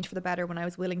 life changed for the better when I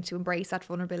was willing to embrace that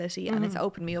vulnerability, and it's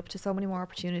opened me up to so many more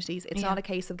opportunities. It's not a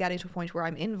case of getting to a point where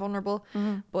I'm invulnerable,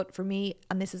 but for me,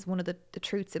 and this is one of the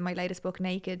truths in my latest book,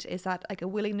 Naked, is that, like, a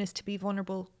willingness to be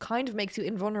vulnerable kind of makes you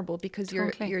invulnerable, because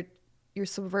you're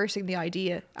subverting the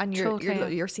idea, and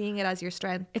you're seeing it as your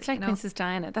strength. It's like Princess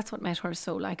Diana. That's what made her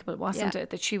so likeable, wasn't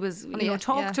it? That she was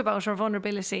talked about her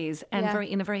vulnerabilities and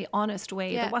in a very honest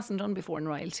way that wasn't done before in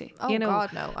royalty. Oh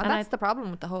God, no. And that's the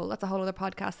problem with that's a whole other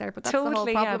podcast there, but that's the whole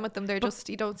problem with them. They're just,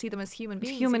 you don't see them as human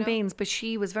beings. Beings, but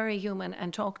she was very human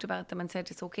and talked about them and said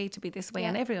it's okay to be this way,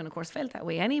 and everyone of course felt that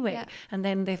way anyway. And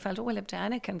then they felt, oh well, if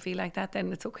Diana can feel like that,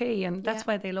 then it's okay, and that's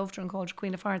why they loved her and called her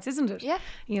Queen of Hearts, isn't it?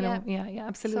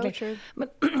 Absolutely. So true.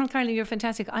 But Caroline, you're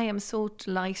fantastic. I am so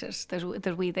delighted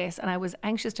that we this, and I was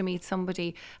anxious to meet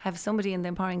somebody in the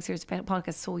Empowering Series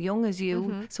podcast so young as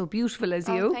you, so beautiful as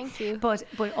you. Thank you. But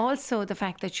also the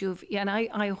fact that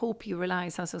I hope you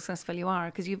realise how successful you are,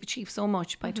 because you've achieved so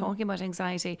much by talking about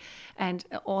anxiety and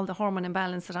all the hormone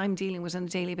imbalance that I'm dealing with on a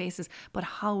daily basis, but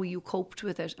how you coped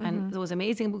with it. And those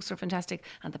amazing books are fantastic,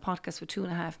 and the podcast with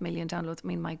 2.5 million downloads. I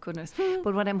mean, my goodness.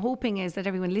 But what I'm hoping is that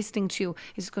everyone listening to you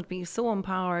is going to be so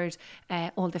empowered.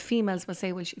 All the females will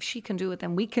say, well, if she can do it,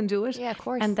 then we can do it. Yeah, of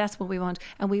course. And that's what we want.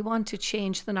 And we want to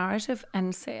change the narrative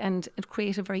and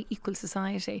create a very equal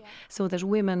society, so that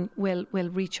women will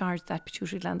recharge that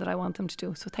pituitary gland that I want them to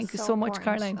do. So thank you so much,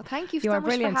 Caroline. Well, thank you so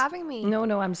much for having me.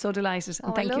 No, I'm so delighted.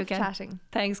 And thank you again. Chatting.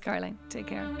 Thanks, Caroline. Take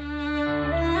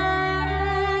care.